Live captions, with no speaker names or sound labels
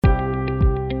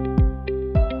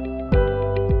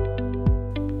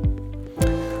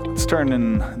Let's turn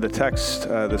in the text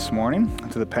this morning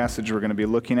to the passage we're going to be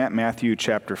looking at, Matthew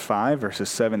chapter 5, verses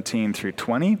 17 through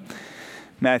 20.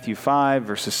 Matthew 5,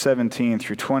 verses 17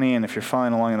 through 20, and if you're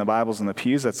following along in the Bibles in the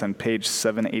pews, that's on page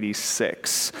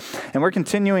 786. And we're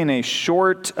continuing a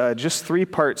short, just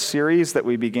three-part series that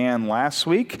we began last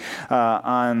week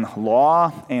on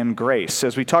law and grace.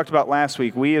 As we talked about last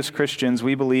week, we as Christians,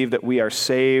 we believe that we are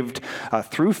saved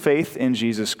through faith in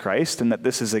Jesus Christ, and that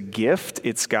this is a gift.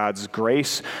 It's God's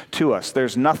grace to us.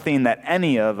 There's nothing that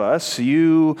any of us,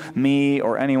 you, me,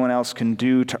 or anyone else can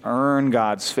do to earn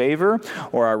God's favor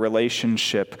or our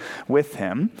relationship with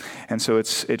him. And so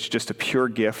it's just a pure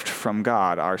gift from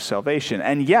God, our salvation.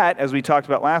 And yet, as we talked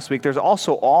about last week, there's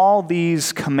also all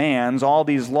these commands, all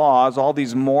these laws, all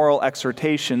these moral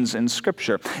exhortations in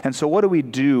Scripture. And so what do we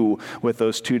do with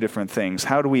those two different things?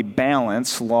 How do we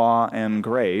balance law and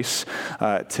grace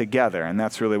together? And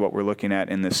that's really what we're looking at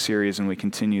in this series, and we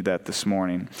continue that this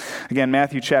morning. Again,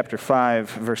 Matthew chapter 5,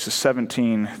 verses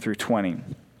 17 through 20.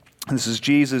 This is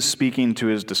Jesus speaking to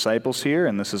his disciples here,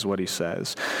 and this is what he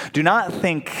says. "Do not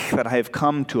think that I have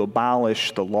come to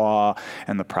abolish the law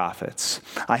and the prophets.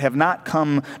 I have not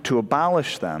come to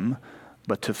abolish them,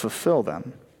 but to fulfill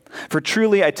them. For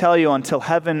truly I tell you, until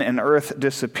heaven and earth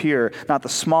disappear, not the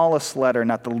smallest letter,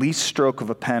 not the least stroke of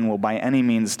a pen will by any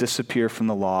means disappear from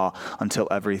the law until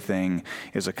everything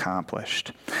is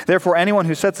accomplished. Therefore, anyone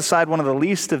who sets aside one of the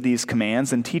least of these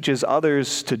commands and teaches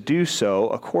others to do so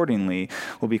accordingly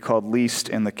will be called least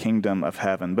in the kingdom of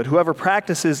heaven. But whoever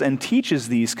practices and teaches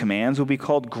these commands will be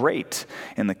called great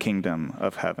in the kingdom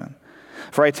of heaven.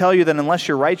 For I tell you that unless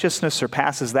your righteousness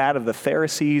surpasses that of the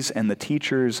Pharisees and the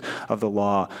teachers of the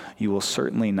law, you will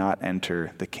certainly not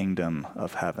enter the kingdom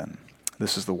of heaven."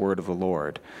 This is the word of the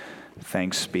Lord.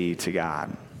 Thanks be to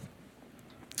God.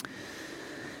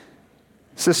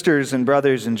 Sisters and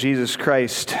brothers in Jesus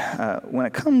Christ, when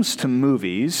it comes to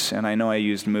movies, and I know I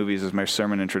used movies as my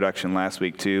sermon introduction last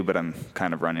week too, but I'm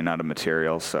kind of running out of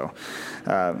material, so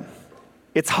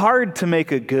it's hard to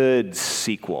make a good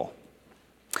sequel.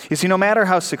 You see, no matter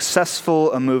how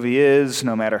successful a movie is,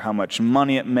 no matter how much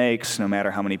money it makes, no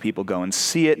matter how many people go and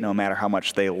see it, no matter how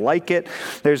much they like it,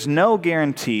 there's no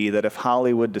guarantee that if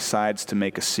Hollywood decides to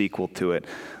make a sequel to it,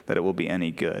 that it will be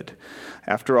any good.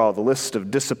 After all, the list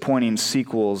of disappointing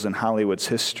sequels in Hollywood's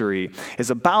history is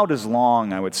about as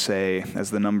long, I would say,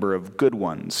 as the number of good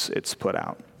ones it's put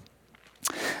out.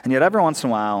 And yet every once in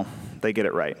a while, they get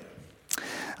it right.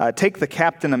 Take the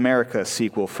Captain America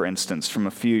sequel, for instance, from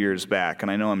a few years back. And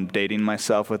I know I'm dating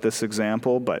myself with this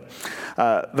example, but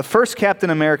the first Captain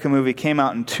America movie came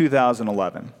out in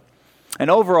 2011.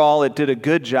 And overall, it did a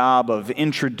good job of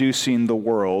introducing the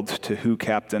world to who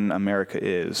Captain America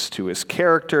is, to his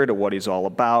character, to what he's all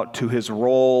about, to his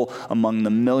role among the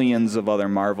millions of other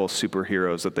Marvel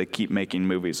superheroes that they keep making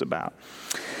movies about.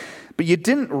 But you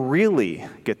didn't really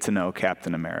get to know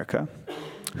Captain America,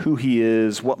 who he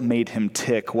is, what made him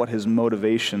tick, what his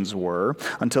motivations were,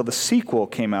 until the sequel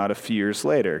came out a few years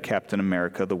later, Captain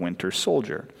America: The Winter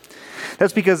Soldier.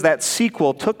 That's because that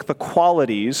sequel took the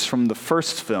qualities from the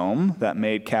first film that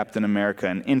made Captain America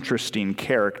an interesting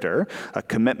character, a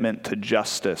commitment to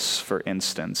justice, for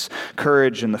instance,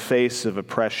 courage in the face of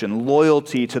oppression,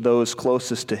 loyalty to those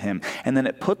closest to him, and then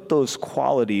it put those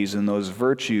qualities and those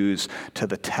virtues to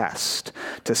the test,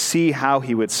 to see how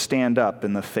he would stand up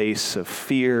in the face of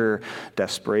fear,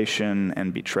 desperation,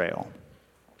 and betrayal.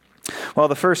 Well,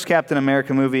 the first Captain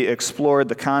America movie explored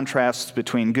the contrasts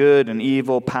between good and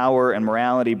evil, power and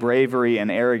morality, bravery and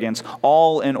arrogance,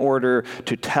 all in order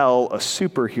to tell a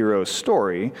superhero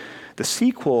story. The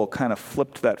sequel kind of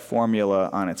flipped that formula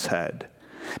on its head.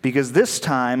 Because this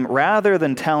time, rather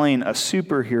than telling a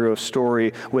superhero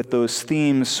story with those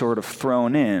themes sort of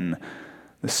thrown in,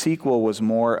 the sequel was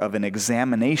more of an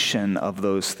examination of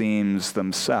those themes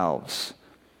themselves.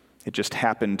 It just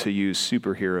happened to use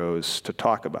superheroes to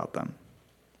talk about them.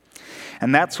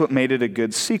 And that's what made it a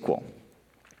good sequel.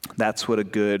 That's what a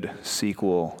good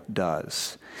sequel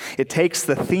does. It takes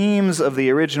the themes of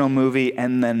the original movie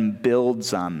and then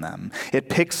builds on them. It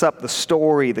picks up the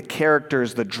story, the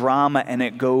characters, the drama, and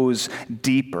it goes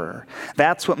deeper.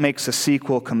 That's what makes a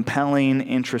sequel compelling,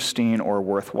 interesting, or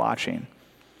worth watching,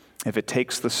 if it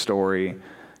takes the story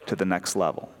to the next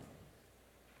level.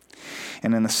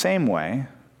 And in the same way,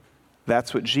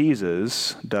 that's what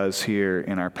Jesus does here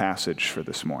in our passage for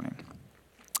this morning.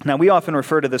 Now, we often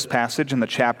refer to this passage and the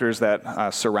chapters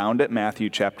that surround it, Matthew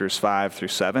chapters 5 through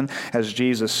 7, as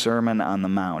Jesus' Sermon on the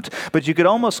Mount. But you could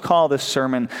almost call this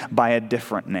sermon by a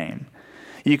different name.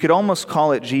 You could almost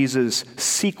call it Jesus'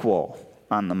 sequel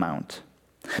on the Mount.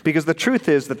 Because the truth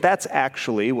is that that's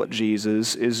actually what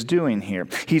Jesus is doing here.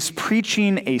 He's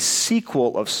preaching a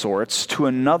sequel of sorts to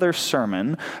another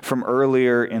sermon from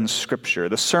earlier in Scripture.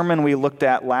 The sermon we looked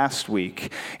at last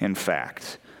week, in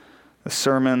fact. The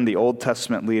sermon the Old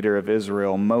Testament leader of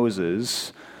Israel,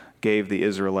 Moses, gave the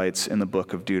Israelites in the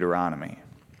book of Deuteronomy.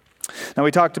 Now,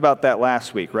 we talked about that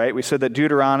last week, right? We said that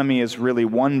Deuteronomy is really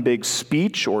one big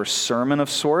speech or sermon of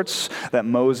sorts that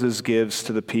Moses gives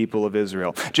to the people of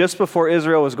Israel. Just before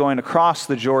Israel was going to cross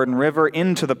the Jordan River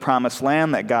into the promised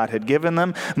land that God had given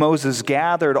them, Moses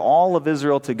gathered all of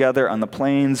Israel together on the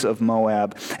plains of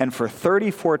Moab, and for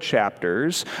 34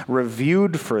 chapters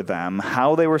reviewed for them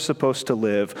how they were supposed to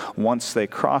live once they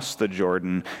crossed the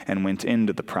Jordan and went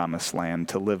into the promised land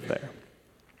to live there.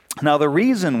 Now, the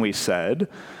reason we said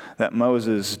that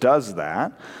Moses does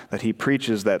that he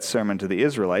preaches that sermon to the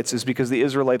Israelites, is because the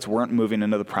Israelites weren't moving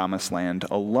into the promised land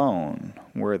alone,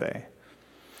 were they?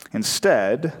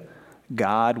 Instead,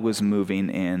 God was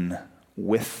moving in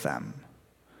with them.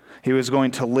 He was going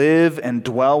to live and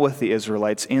dwell with the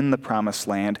Israelites in the promised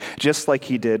land, just like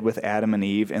he did with Adam and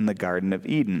Eve in the Garden of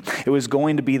Eden. It was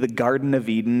going to be the Garden of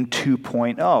Eden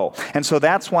 2.0. And so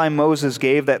that's why Moses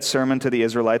gave that sermon to the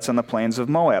Israelites on the plains of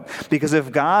Moab. Because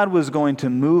if God was going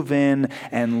to move in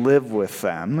and live with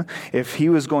them, if he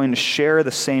was going to share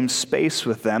the same space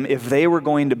with them, if they were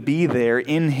going to be there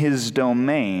in his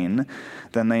domain,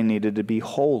 then they needed to be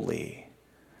holy.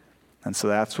 And so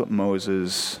that's what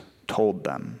Moses told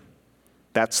them.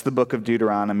 That's the book of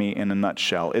Deuteronomy in a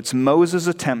nutshell. It's Moses'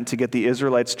 attempt to get the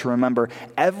Israelites to remember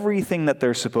everything that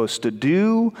they're supposed to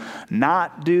do,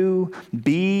 not do,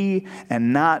 be,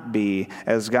 and not be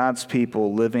as God's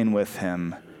people living with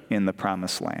him in the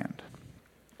promised land.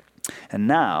 And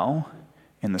now,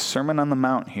 in the Sermon on the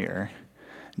Mount here,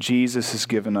 Jesus has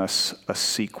given us a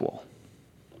sequel.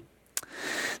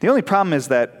 The only problem is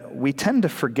that we tend to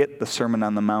forget the Sermon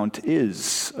on the Mount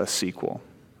is a sequel.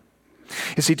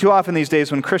 You see, too often these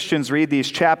days when Christians read these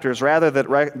chapters, rather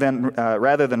than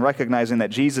recognizing that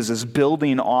Jesus is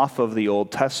building off of the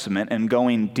Old Testament and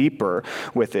going deeper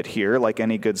with it here, like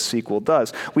any good sequel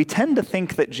does, we tend to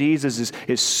think that Jesus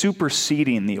is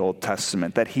superseding the Old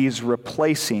Testament, that he's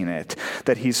replacing it,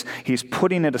 that he's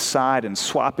putting it aside and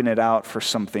swapping it out for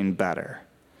something better.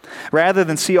 Rather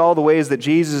than see all the ways that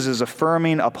Jesus is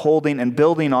affirming, upholding, and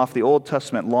building off the Old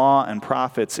Testament law and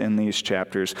prophets in these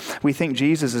chapters, we think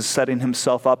Jesus is setting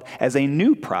himself up as a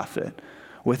new prophet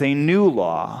with a new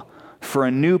law for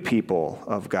a new people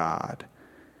of God.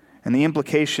 And the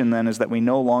implication then is that we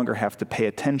no longer have to pay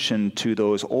attention to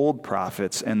those old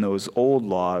prophets and those old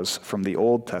laws from the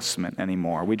Old Testament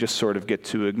anymore. We just sort of get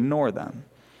to ignore them.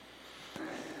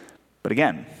 But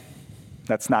again,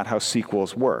 that's not how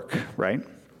sequels work, right?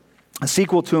 A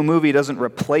sequel to a movie doesn't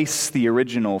replace the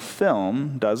original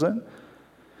film, does it?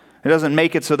 It doesn't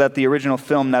make it so that the original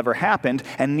film never happened,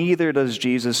 and neither does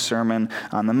Jesus' Sermon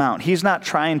on the Mount. He's not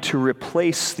trying to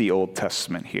replace the Old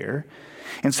Testament here.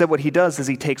 Instead, what he does is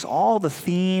he takes all the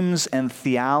themes and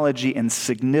theology and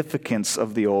significance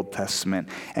of the Old Testament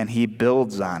and he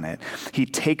builds on it. He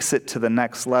takes it to the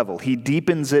next level. He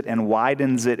deepens it and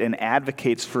widens it and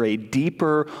advocates for a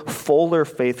deeper, fuller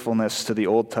faithfulness to the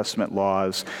Old Testament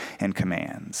laws and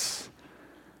commands.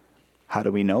 How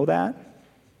do we know that?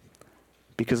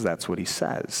 Because that's what he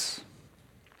says.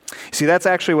 See, that's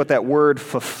actually what that word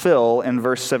fulfill in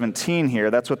verse 17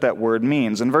 here, that's what that word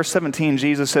means. In verse 17,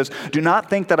 Jesus says, "Do not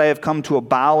think that I have come to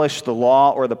abolish the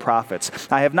law or the prophets.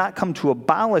 I have not come to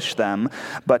abolish them,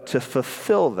 but to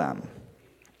fulfill them."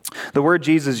 The word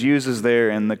Jesus uses there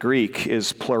in the Greek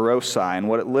is plerosai, and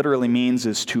what it literally means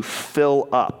is to fill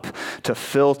up, to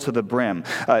fill to the brim.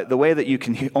 The way that you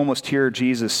can almost hear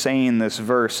Jesus saying this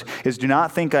verse is, "Do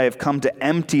not think I have come to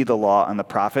empty the law and the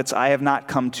prophets. I have not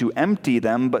come to empty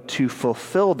them, but to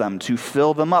fulfill them, to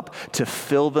fill them up, to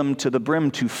fill them to the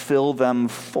brim, to fill them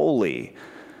fully."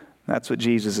 That's what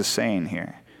Jesus is saying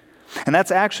here. And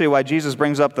that's actually why Jesus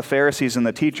brings up the Pharisees and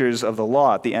the teachers of the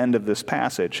law at the end of this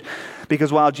passage.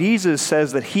 Because while Jesus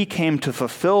says that he came to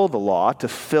fulfill the law, to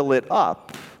fill it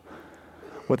up,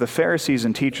 what the Pharisees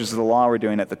and teachers of the law were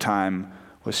doing at the time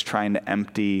was trying to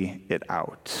empty it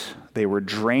out. They were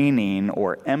draining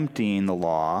or emptying the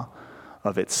law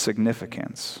of its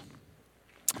significance.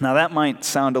 Now that might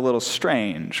sound a little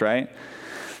strange, right?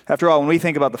 After all, when we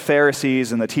think about the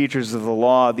Pharisees and the teachers of the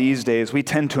law these days, we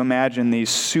tend to imagine these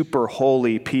super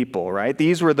holy people, right?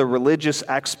 These were the religious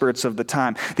experts of the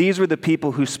time. These were the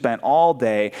people who spent all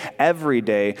day, every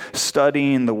day,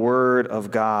 studying the Word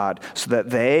of God so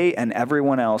that they and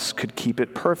everyone else could keep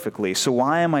it perfectly. So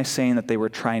why am I saying that they were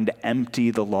trying to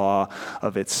empty the law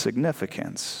of its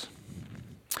significance?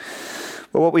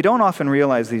 But what we don't often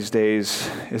realize these days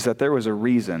is that there was a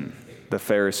reason the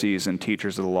Pharisees and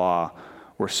teachers of the law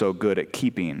were so good at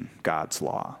keeping God's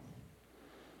law.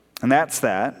 And that's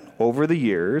that, over the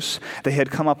years, they had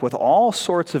come up with all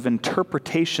sorts of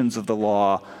interpretations of the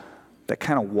law that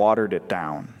kind of watered it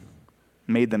down,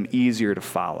 made them easier to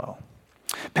follow.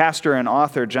 Pastor and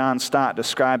author John Stott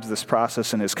describes this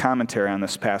process in his commentary on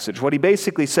this passage. What he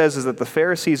basically says is that the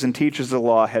Pharisees and teachers of the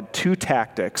law had two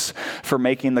tactics for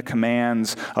making the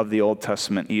commands of the Old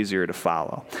Testament easier to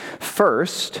follow.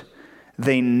 First,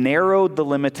 they narrowed the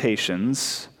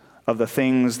limitations of the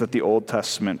things that the Old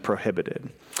Testament prohibited.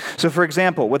 So, for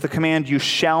example, with the command, "You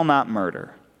shall not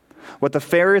murder," what the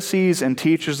Pharisees and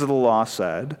teachers of the law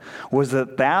said was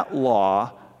that that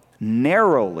law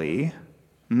narrowly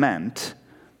meant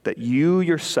that you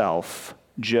yourself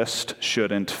just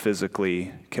shouldn't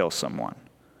physically kill someone.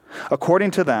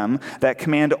 According to them, that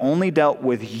command only dealt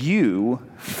with you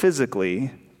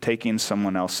physically taking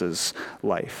someone else's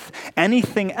life.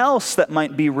 Anything else that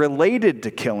might be related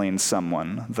to killing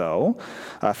someone, though,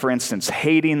 for instance,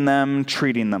 hating them,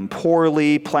 treating them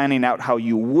poorly, planning out how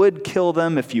you would kill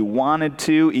them if you wanted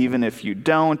to, even if you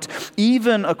don't,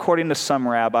 even, according to some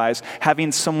rabbis,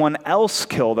 having someone else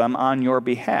kill them on your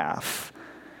behalf,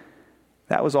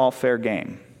 that was all fair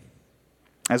game.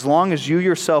 As long as you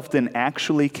yourself didn't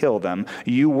actually kill them,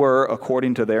 you were,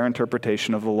 according to their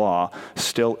interpretation of the law,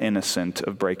 still innocent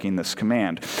of breaking this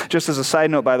command. Just as a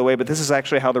side note, by the way, but this is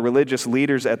actually how the religious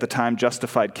leaders at the time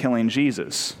justified killing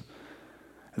Jesus.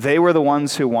 They were the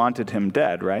ones who wanted him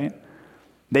dead, right?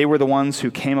 They were the ones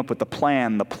who came up with the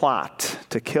plan, the plot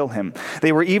to kill him.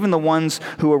 They were even the ones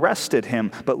who arrested him.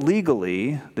 But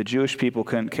legally, the Jewish people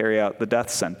couldn't carry out the death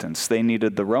sentence. They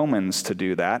needed the Romans to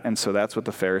do that, and so that's what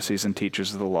the Pharisees and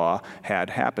teachers of the law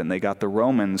had happen. They got the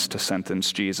Romans to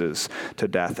sentence Jesus to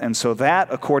death. And so that,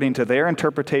 according to their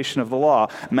interpretation of the law,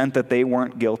 meant that they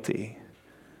weren't guilty.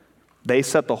 They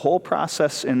set the whole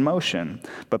process in motion,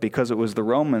 but because it was the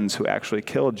Romans who actually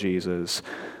killed Jesus,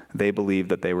 they believed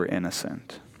that they were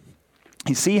innocent.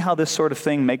 You see how this sort of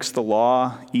thing makes the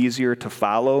law easier to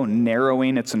follow,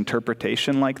 narrowing its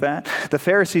interpretation like that? The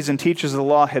Pharisees and teachers of the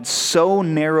law had so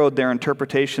narrowed their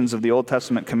interpretations of the Old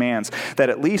Testament commands that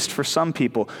at least for some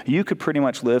people, you could pretty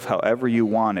much live however you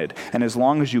wanted. And as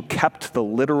long as you kept the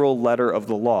literal letter of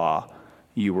the law,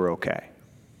 you were okay.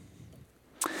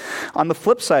 On the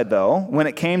flip side, though, when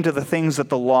it came to the things that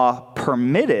the law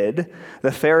permitted,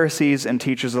 the Pharisees and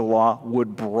teachers of the law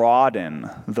would broaden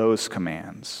those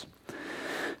commands.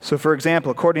 So, for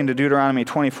example, according to Deuteronomy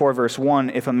 24, verse 1,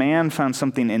 if a man found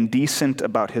something indecent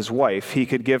about his wife, he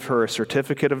could give her a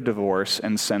certificate of divorce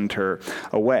and send her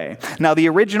away. Now, the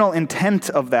original intent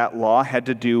of that law had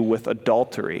to do with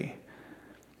adultery.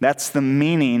 That's the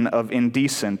meaning of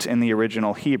indecent in the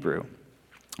original Hebrew.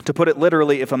 To put it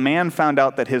literally, if a man found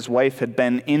out that his wife had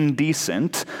been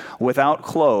indecent, without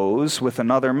clothes, with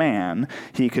another man,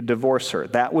 he could divorce her.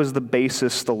 That was the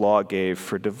basis the law gave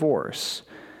for divorce.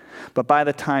 But by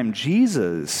the time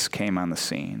Jesus came on the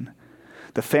scene,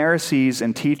 the Pharisees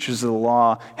and teachers of the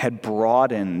law had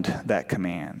broadened that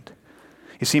command.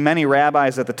 You see, many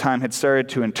rabbis at the time had started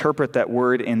to interpret that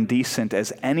word indecent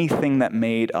as anything that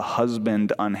made a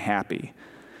husband unhappy.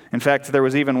 In fact, there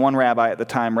was even one rabbi at the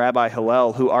time, Rabbi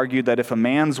Hillel, who argued that if a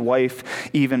man's wife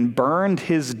even burned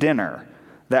his dinner,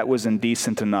 that was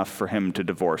indecent enough for him to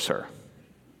divorce her.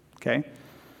 Okay?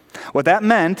 What that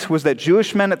meant was that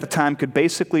Jewish men at the time could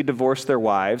basically divorce their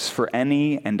wives for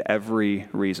any and every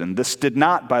reason. This did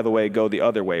not, by the way, go the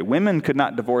other way. Women could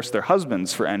not divorce their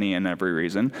husbands for any and every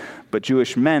reason, but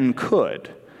Jewish men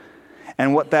could.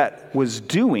 And what that was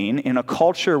doing in a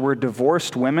culture where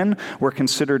divorced women were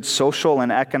considered social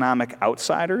and economic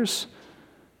outsiders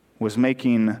was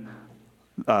making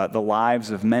the lives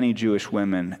of many Jewish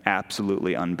women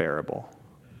absolutely unbearable.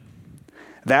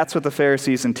 That's what the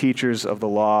Pharisees and teachers of the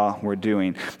law were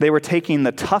doing. They were taking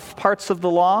the tough parts of the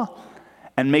law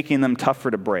and making them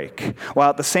tougher to break,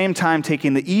 while at the same time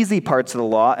taking the easy parts of the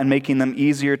law and making them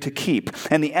easier to keep.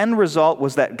 And the end result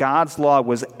was that God's law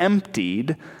was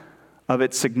emptied of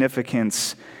its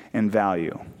significance and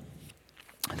value.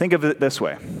 Think of it this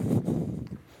way.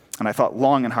 And I thought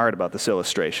long and hard about this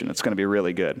illustration. It's going to be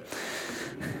really good.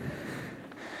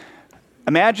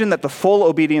 Imagine that the full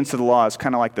obedience to the law is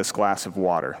kind of like this glass of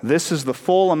water. This is the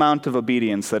full amount of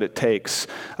obedience that it takes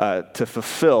to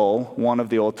fulfill one of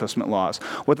the Old Testament laws.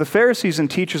 What the Pharisees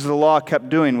and teachers of the law kept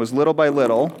doing was little by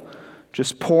little,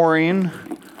 just pouring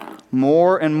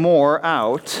more and more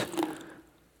out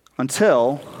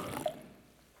until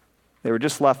they were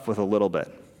just left with a little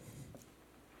bit.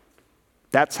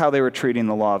 That's how they were treating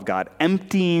the law of God,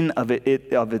 emptying of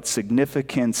its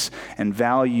significance and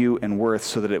value and worth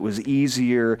so that it was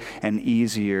easier and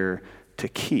easier to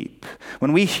keep.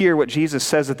 When we hear what Jesus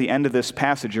says at the end of this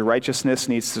passage, your righteousness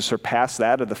needs to surpass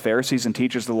that of the Pharisees and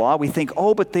teachers of the law, we think,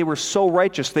 oh, but they were so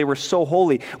righteous, they were so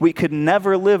holy, we could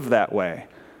never live that way.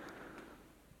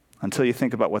 Until you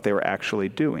think about what they were actually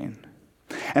doing.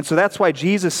 And so that's why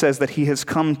Jesus says that he has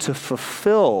come to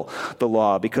fulfill the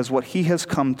law, because what he has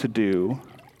come to do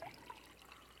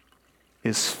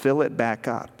is fill it back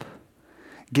up,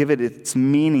 give it its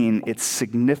meaning, its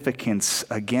significance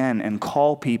again, and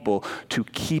call people to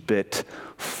keep it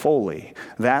fully.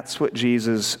 That's what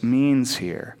Jesus means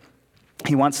here.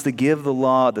 He wants to give the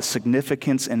law the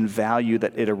significance and value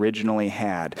that it originally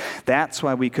had. That's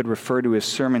why we could refer to his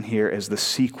sermon here as the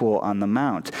sequel on the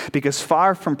Mount. Because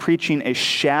far from preaching a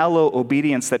shallow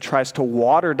obedience that tries to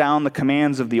water down the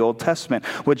commands of the Old Testament,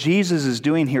 what Jesus is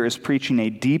doing here is preaching a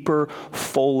deeper,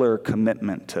 fuller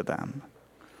commitment to them.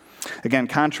 Again,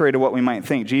 contrary to what we might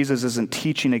think, Jesus isn't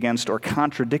teaching against or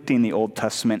contradicting the Old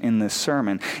Testament in this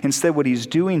sermon. Instead, what he's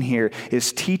doing here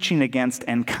is teaching against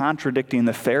and contradicting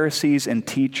the Pharisees and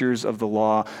teachers of the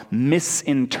law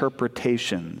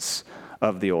misinterpretations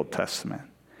of the Old Testament.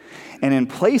 And in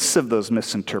place of those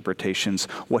misinterpretations,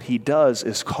 what he does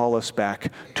is call us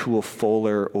back to a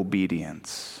fuller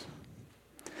obedience.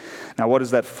 Now, what does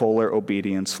that fuller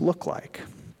obedience look like?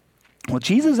 Well,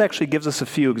 Jesus actually gives us a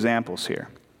few examples here.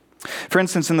 For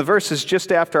instance, in the verses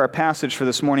just after our passage for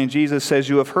this morning, Jesus says,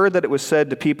 "You have heard that it was said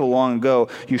to people long ago,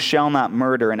 'You shall not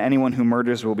murder, and anyone who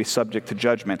murders will be subject to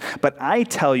judgment.' But I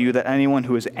tell you that anyone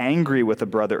who is angry with a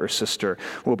brother or sister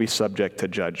will be subject to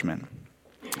judgment."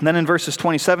 And then in verses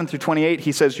 27 through 28,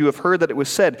 he says, "You have heard that it was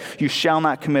said, 'You shall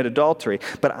not commit adultery.'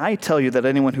 But I tell you that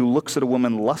anyone who looks at a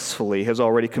woman lustfully has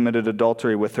already committed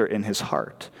adultery with her in his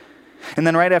heart." And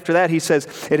then right after that, he says,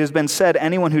 "It has been said,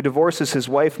 anyone who divorces his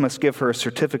wife must give her a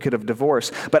certificate of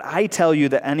divorce. But I tell you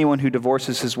that anyone who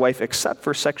divorces his wife except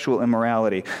for sexual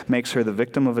immorality makes her the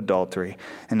victim of adultery,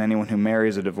 and anyone who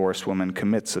marries a divorced woman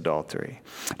commits adultery."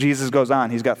 Jesus goes on.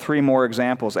 He's got 3 more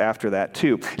examples after that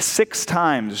too. 6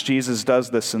 times Jesus does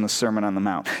this in the Sermon on the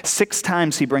Mount. 6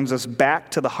 times he brings us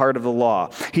back to the heart of the law.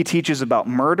 He teaches about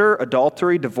murder,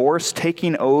 adultery, divorce,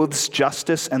 taking oaths,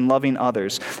 justice, and loving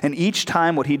others. And each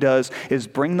time what he does is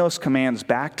bring those commands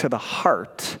back to the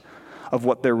heart of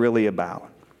what they're really about.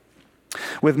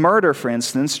 With murder, for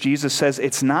instance, Jesus says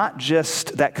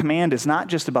that command is not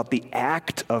just about the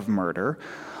act of murder,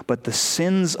 but the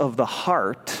sins of the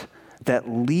heart that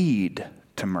lead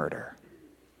to murder.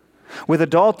 With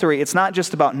adultery, it's not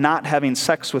just about not having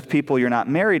sex with people you're not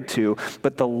married to,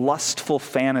 but the lustful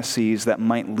fantasies that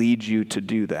might lead you to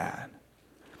do that.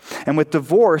 And with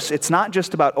divorce, it's not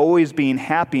just about always being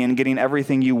happy and getting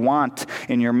everything you want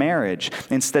in your marriage.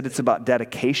 Instead, it's about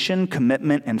dedication,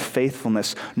 commitment, and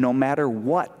faithfulness, no matter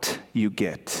what you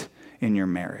get in your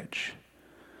marriage.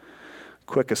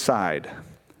 Quick aside,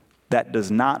 that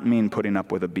does not mean putting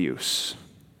up with abuse.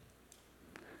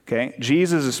 Okay?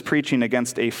 Jesus is preaching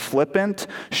against a flippant,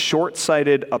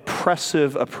 short-sighted,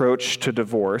 oppressive approach to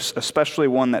divorce, especially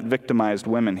one that victimized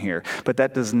women here. But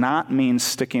that does not mean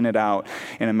sticking it out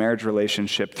in a marriage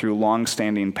relationship through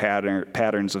long-standing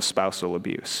patterns of spousal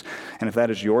abuse. And if that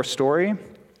is your story,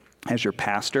 as your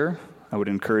pastor, I would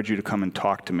encourage you to come and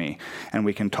talk to me, and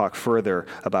we can talk further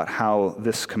about how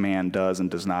this command does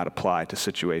and does not apply to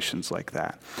situations like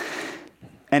that.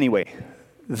 Anyway,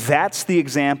 that's the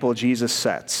example Jesus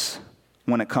sets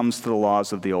when it comes to the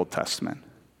laws of the Old Testament.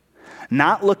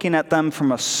 Not looking at them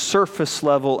from a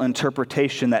surface-level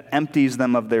interpretation that empties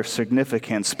them of their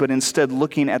significance, but instead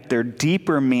looking at their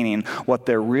deeper meaning, what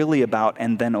they're really about,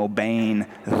 and then obeying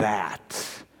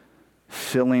that,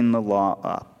 filling the law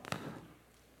up.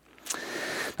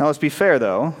 Now, let's be fair,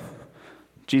 though.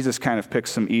 Jesus kind of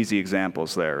picks some easy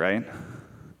examples there, right?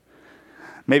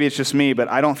 Maybe it's just me, but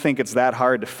I don't think it's that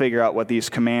hard to figure out what these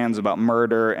commands about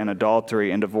murder and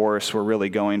adultery and divorce were really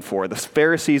going for. The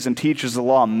Pharisees and teachers of the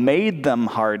law made them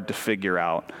hard to figure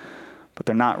out, but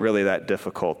they're not really that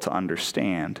difficult to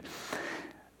understand.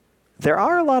 There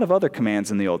are a lot of other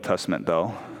commands in the Old Testament,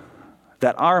 though,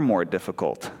 that are more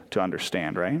difficult to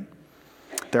understand, right?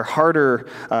 They're harder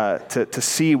to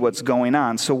see what's going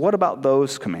on. So what about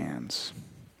those commands?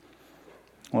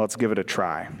 Well, let's give it a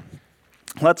try.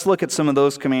 Let's look at some of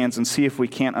those commands and see if we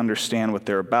can't understand what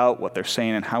they're about, what they're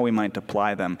saying, and how we might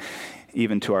apply them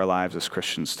even to our lives as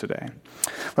Christians today.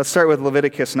 Let's start with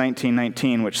Leviticus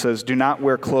 19:19, which says, "Do not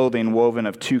wear clothing woven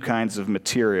of 2 kinds of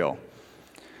material."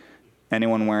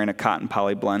 Anyone wearing a cotton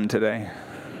poly blend today?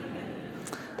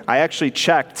 I actually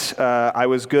checked. I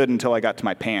was good until I got to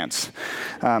my pants.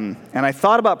 And I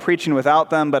thought about preaching without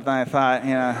them, but then I thought,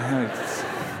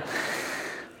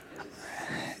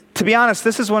 to be honest,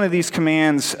 this is one of these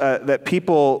commands that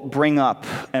people bring up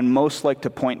and most like to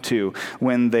point to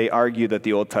when they argue that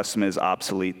the Old Testament is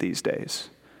obsolete these days.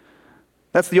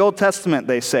 That's the Old Testament,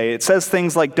 they say. It says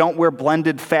things like, don't wear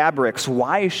blended fabrics.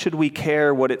 Why should we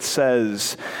care what it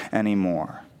says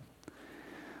anymore?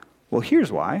 Well,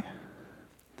 here's why.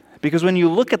 Because when you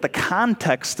look at the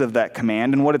context of that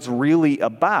command and what it's really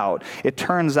about, it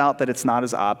turns out that it's not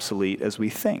as obsolete as we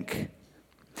think.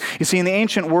 You see, in the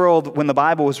ancient world, when the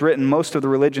Bible was written, most of the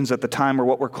religions at the time were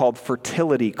what were called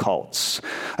fertility cults.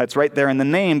 It's right there in the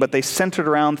name, but they centered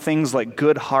around things like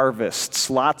good harvests,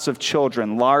 lots of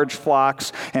children, large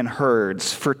flocks and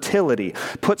herds, fertility.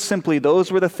 Put simply,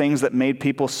 those were the things that made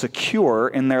people secure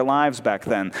in their lives back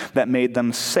then, that made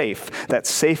them safe, that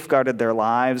safeguarded their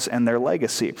lives and their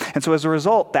legacy. And so as a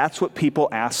result, that's what people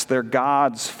asked their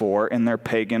gods for in their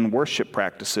pagan worship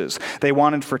practices. They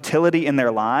wanted fertility in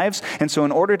their lives, and so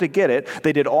in order to get it,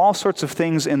 they did all sorts of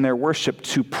things in their worship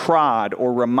to prod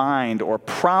or remind or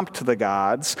prompt the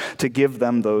gods to give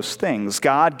them those things.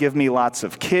 God, give me lots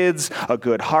of kids, a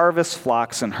good harvest,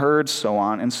 flocks and herds, so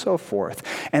on and so forth.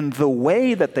 And the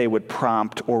way that they would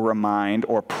prompt or remind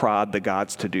or prod the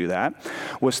gods to do that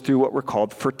was through what were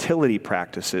called fertility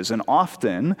practices. And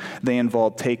often they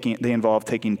involved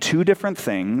taking two different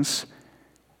things,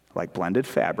 like blended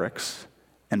fabrics,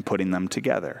 and putting them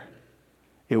together.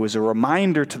 It was a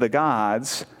reminder to the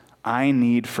gods, I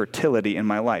need fertility in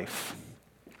my life.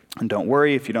 And don't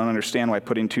worry, if you don't understand why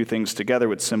putting two things together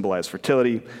would symbolize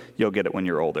fertility, you'll get it when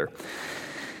you're older.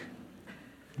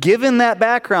 Given that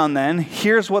background then,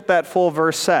 here's what that full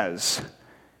verse says.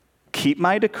 Keep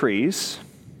my decrees.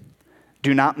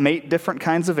 Do not mate different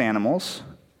kinds of animals.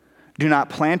 Do not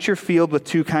plant your field with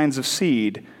two kinds of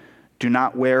seed. Do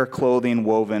not wear clothing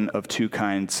woven of two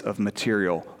kinds of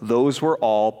material. Those were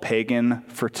all pagan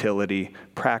fertility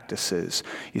practices.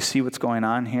 You see what's going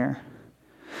on here?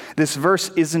 This verse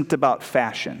isn't about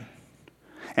fashion.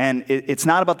 And it's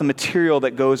not about the material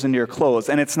that goes into your clothes.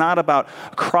 And it's not about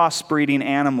crossbreeding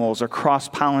animals or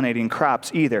cross-pollinating crops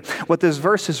either. What this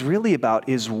verse is really about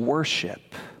is worship.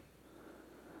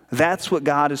 That's what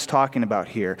God is talking about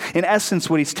here. In essence,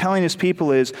 what he's telling his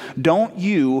people is, don't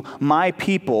you, my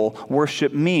people,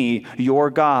 worship me, your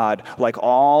God, like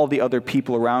all the other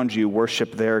people around you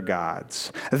worship their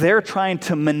gods. They're trying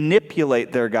to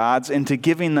manipulate their gods into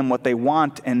giving them what they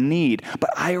want and need.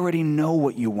 But I already know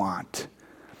what you want.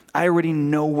 I already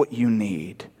know what you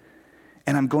need.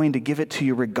 And I'm going to give it to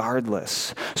you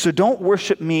regardless. So don't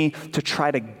worship me to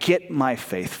try to get my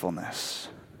faithfulness.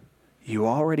 You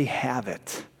already have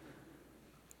it.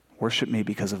 Worship me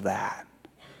because of that.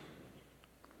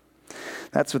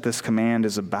 That's what this command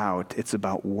is about. It's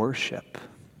about worship.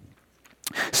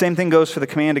 Same thing goes for the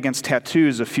command against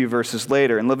tattoos a few verses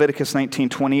later. In Leviticus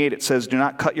 19:28, it says, do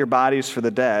not cut your bodies for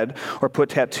the dead or put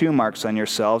tattoo marks on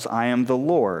yourselves. I am the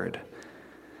Lord.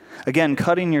 Again,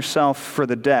 cutting yourself for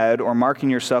the dead or marking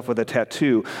yourself with a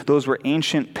tattoo, those were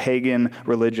ancient pagan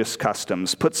religious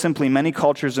customs. Put simply, many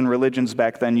cultures and religions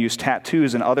back then used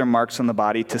tattoos and other marks on the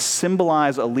body to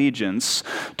symbolize allegiance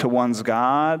to one's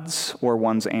gods or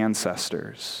one's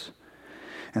ancestors.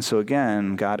 And so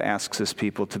again, God asks his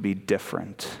people to be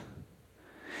different.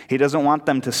 He doesn't want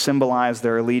them to symbolize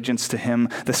their allegiance to him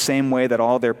the same way that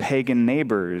all their pagan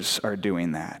neighbors are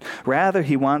doing that. Rather,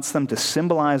 he wants them to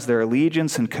symbolize their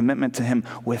allegiance and commitment to him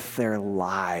with their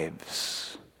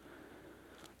lives.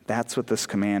 That's what this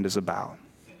command is about.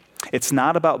 It's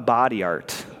not about body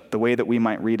art, the way that we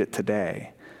might read it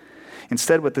today.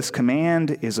 Instead, what this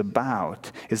command is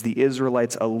about is the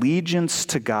Israelites' allegiance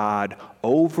to God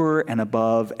over and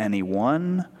above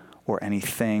anyone or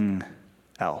anything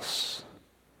else.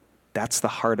 That's the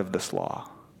heart of this law.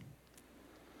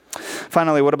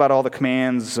 Finally, what about all the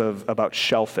commands about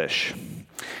shellfish?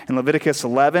 In Leviticus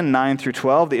 11, 9 through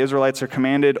 12, the Israelites are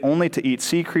commanded only to eat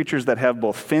sea creatures that have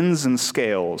both fins and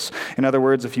scales. In other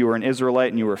words, if you were an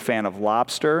Israelite and you were a fan of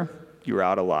lobster, you were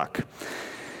out of luck.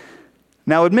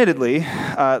 Now, admittedly,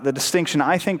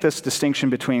 I think this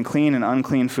distinction between clean and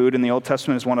unclean food in the Old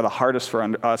Testament is one of the hardest for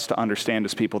us to understand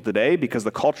as people today because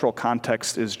the cultural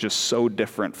context is just so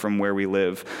different from where we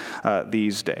live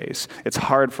these days. It's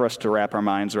hard for us to wrap our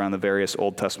minds around the various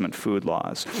Old Testament food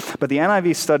laws. But the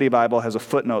NIV Study Bible has a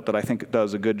footnote that I think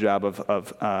does a good job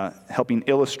of helping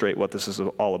illustrate what this is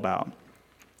all about.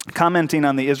 Commenting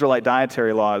on the Israelite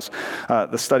dietary laws,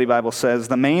 the Study Bible says,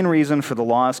 the main reason for the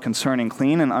laws concerning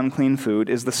clean and unclean food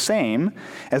is the same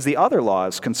as the other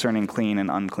laws concerning clean and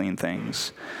unclean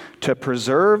things, to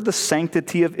preserve the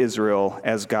sanctity of Israel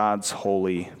as God's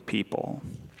holy people.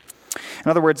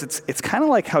 In other words, it's kind of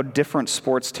like how different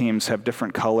sports teams have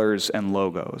different colors and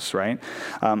logos, right?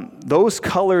 Those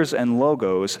colors and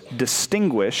logos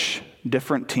distinguish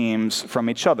different teams from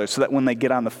each other so that when they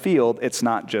get on the field, it's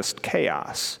not just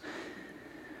chaos.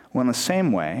 Well, in the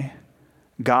same way,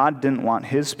 God didn't want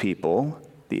his people,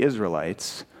 the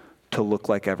Israelites, to look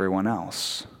like everyone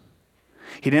else.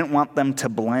 He didn't want them to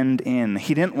blend in.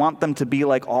 He didn't want them to be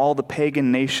like all the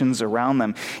pagan nations around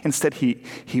them. Instead,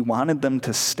 he wanted them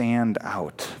to stand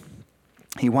out.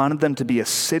 He wanted them to be a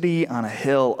city on a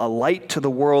hill, a light to the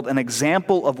world, an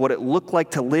example of what it looked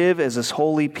like to live as his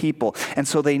holy people. And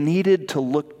so they needed to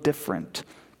look different.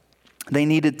 They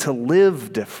needed to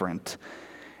live different.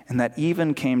 And that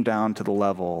even came down to the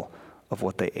level of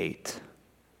what they ate.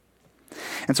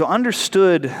 And so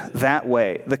understood that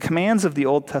way, the commands of the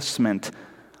Old Testament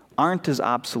aren't as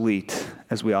obsolete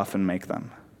as we often make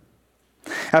them.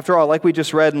 After all, like we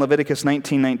just read in Leviticus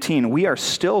 19:19, we are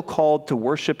still called to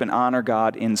worship and honor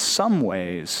God in some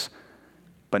ways,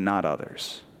 but not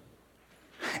others.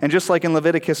 And just like in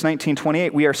Leviticus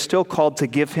 19:28, we are still called to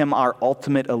give him our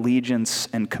ultimate allegiance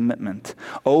and commitment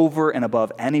over and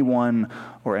above anyone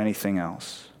or anything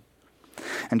else.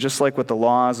 And just like with the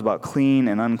laws about clean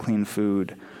and unclean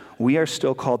food, we are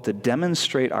still called to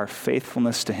demonstrate our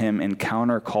faithfulness to him in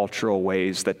countercultural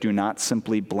ways that do not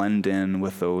simply blend in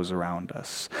with those around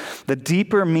us. The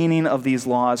deeper meaning of these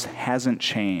laws hasn't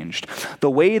changed.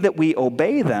 The way that we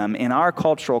obey them in our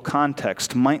cultural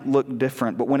context might look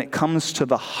different, but when it comes to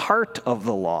the heart of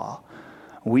the law,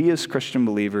 we as Christian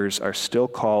believers are still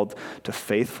called to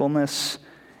faithfulness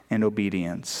and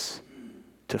obedience,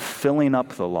 to filling up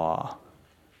the law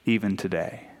even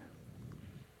today.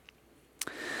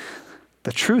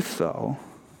 The truth, though,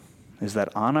 is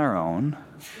that on our own,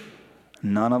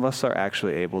 none of us are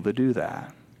actually able to do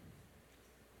that.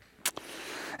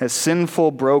 As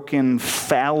sinful, broken,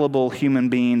 fallible human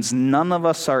beings, none of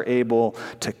us are able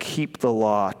to keep the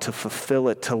law, to fulfill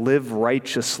it, to live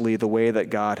righteously the way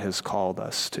that God has called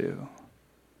us to.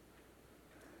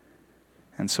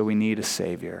 And so we need a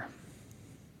Savior.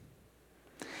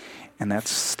 And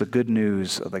that's the good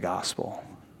news of the gospel.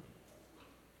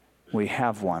 We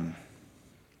have one.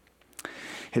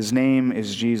 His name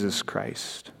is Jesus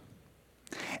Christ.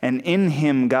 And in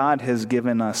him, God has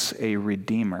given us a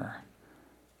Redeemer,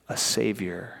 a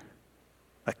Savior,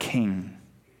 a King.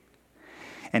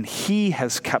 And he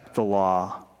has kept the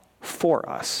law for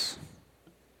us.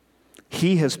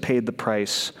 He has paid the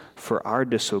price for our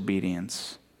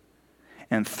disobedience.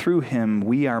 And through him,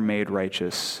 we are made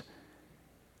righteous,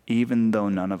 even though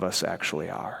none of us actually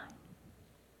are.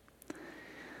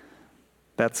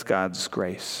 That's God's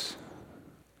grace.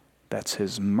 That's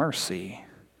his mercy.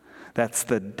 That's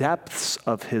the depths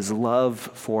of his love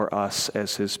for us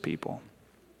as his people.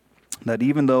 That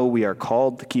even though we are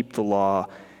called to keep the law,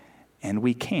 and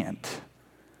we can't,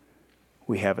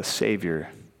 we have a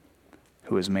Savior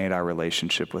who has made our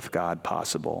relationship with God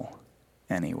possible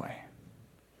anyway.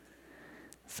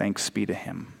 Thanks be to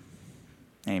him.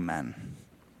 Amen.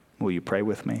 Will you pray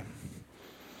with me?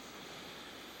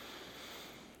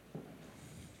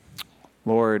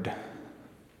 Lord,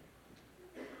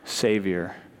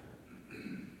 Savior,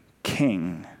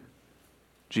 King,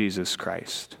 Jesus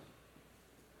Christ,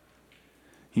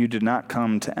 you did not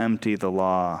come to empty the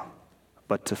law,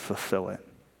 but to fulfill it.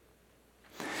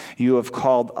 You have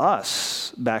called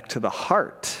us back to the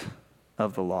heart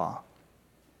of the law,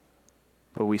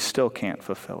 but we still can't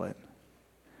fulfill it.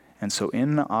 And so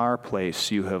in our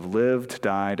place, you have lived,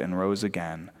 died, and rose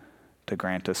again to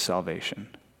grant us salvation.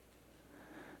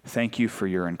 Thank you for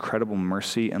your incredible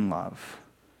mercy and love.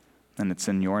 And it's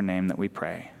in your name that we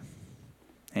pray.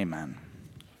 Amen.